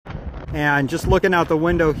And just looking out the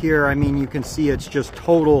window here, I mean, you can see it's just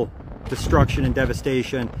total destruction and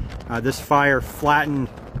devastation. This fire flattened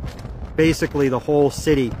basically the whole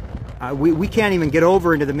city. We can't even get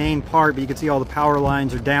over into the main part, but you can see all the power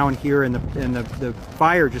lines are down here, and the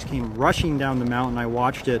fire just came rushing down the mountain. I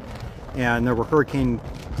watched it, and there were hurricane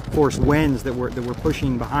force winds that were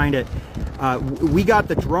pushing behind it. We got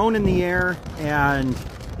the drone in the air, and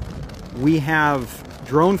we have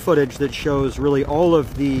drone footage that shows really all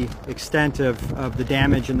of the extent of the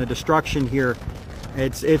damage and the destruction here.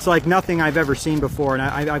 It's like nothing I've ever seen before, and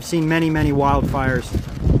I've seen many wildfires.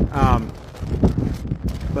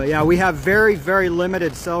 But yeah, we have very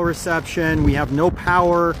limited cell reception. We have no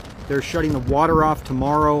power. They're shutting the water off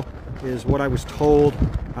tomorrow, is what I was told.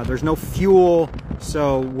 There's no fuel,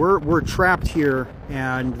 so we're trapped here,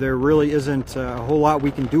 and there really isn't a whole lot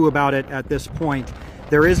we can do about it at this point.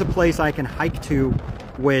 There is a place I can hike to,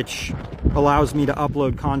 which allows me to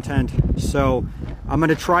upload content. So I'm going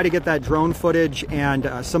to try to get that drone footage and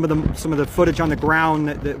some of the footage on the ground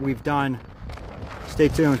that we've done. Stay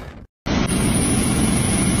tuned.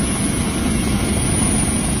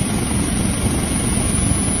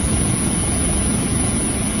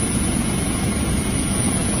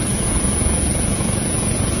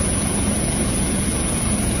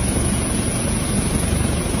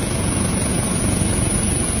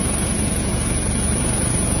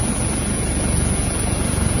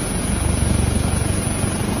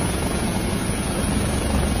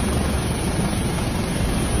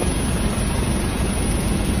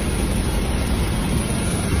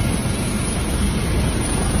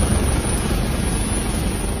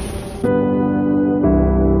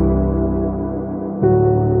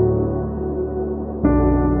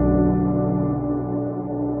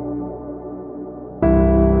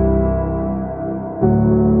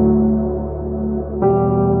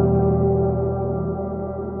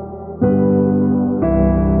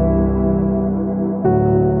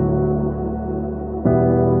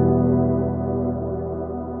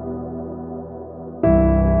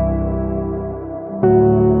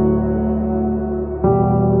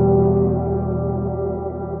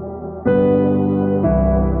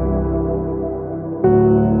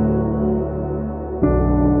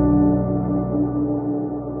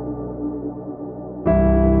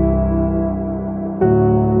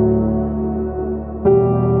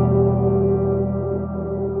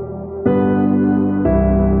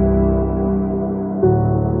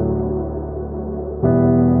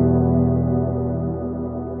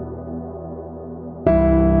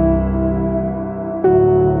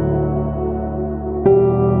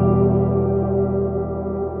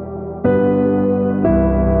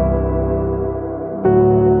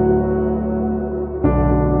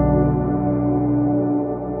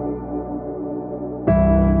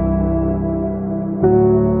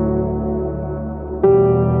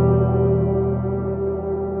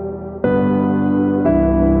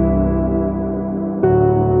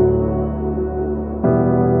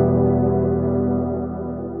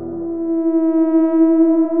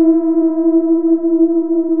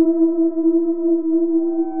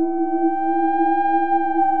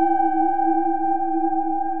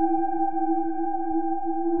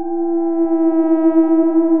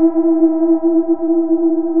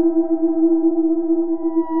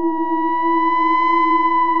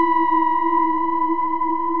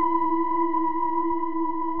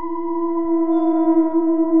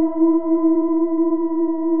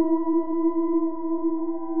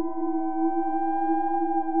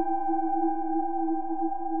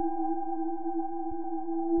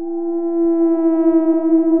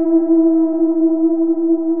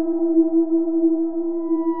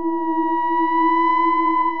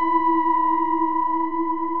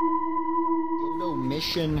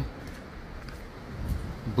 Mission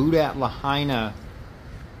Budat Lahaina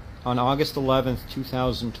on August 11th,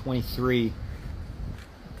 2023,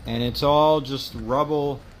 and it's all just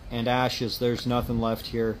rubble and ashes. There's nothing left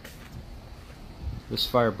here. This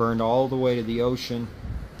fire burned all the way to the ocean,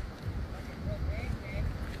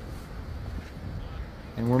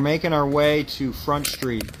 and we're making our way to Front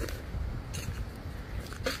Street.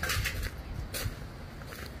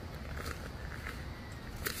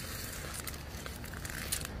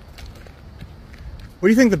 What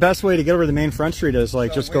do you think the best way to get over the main Front Street is? Like,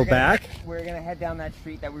 so just go back? We're going to head down that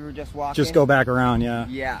street that we were just walking. Just go back around, yeah.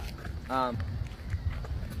 Yeah.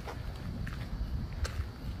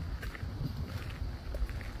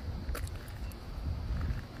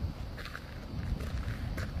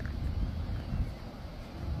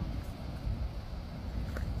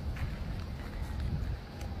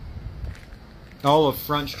 All of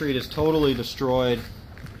Front Street is totally destroyed.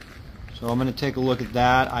 So I'm going to take a look at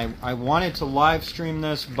that. I wanted to live stream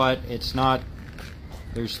this, but it's not,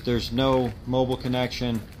 there's no mobile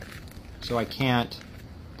connection, so I can't,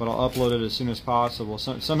 but I'll upload it as soon as possible.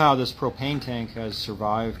 Somehow this propane tank has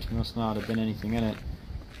survived. There must not have been anything in it.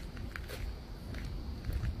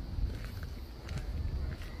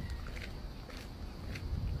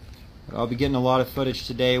 I'll be getting a lot of footage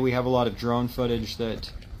today. We have a lot of drone footage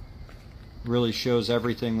that really shows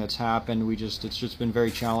everything that's happened. It's just been very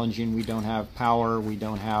challenging. We don't have power, we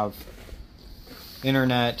don't have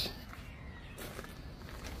internet.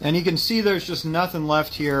 And you can see there's just nothing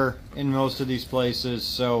left here in most of these places,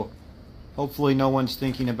 so hopefully no one's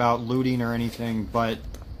thinking about looting or anything, but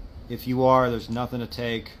if you are, there's nothing to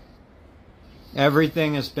take.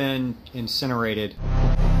 Everything has been incinerated.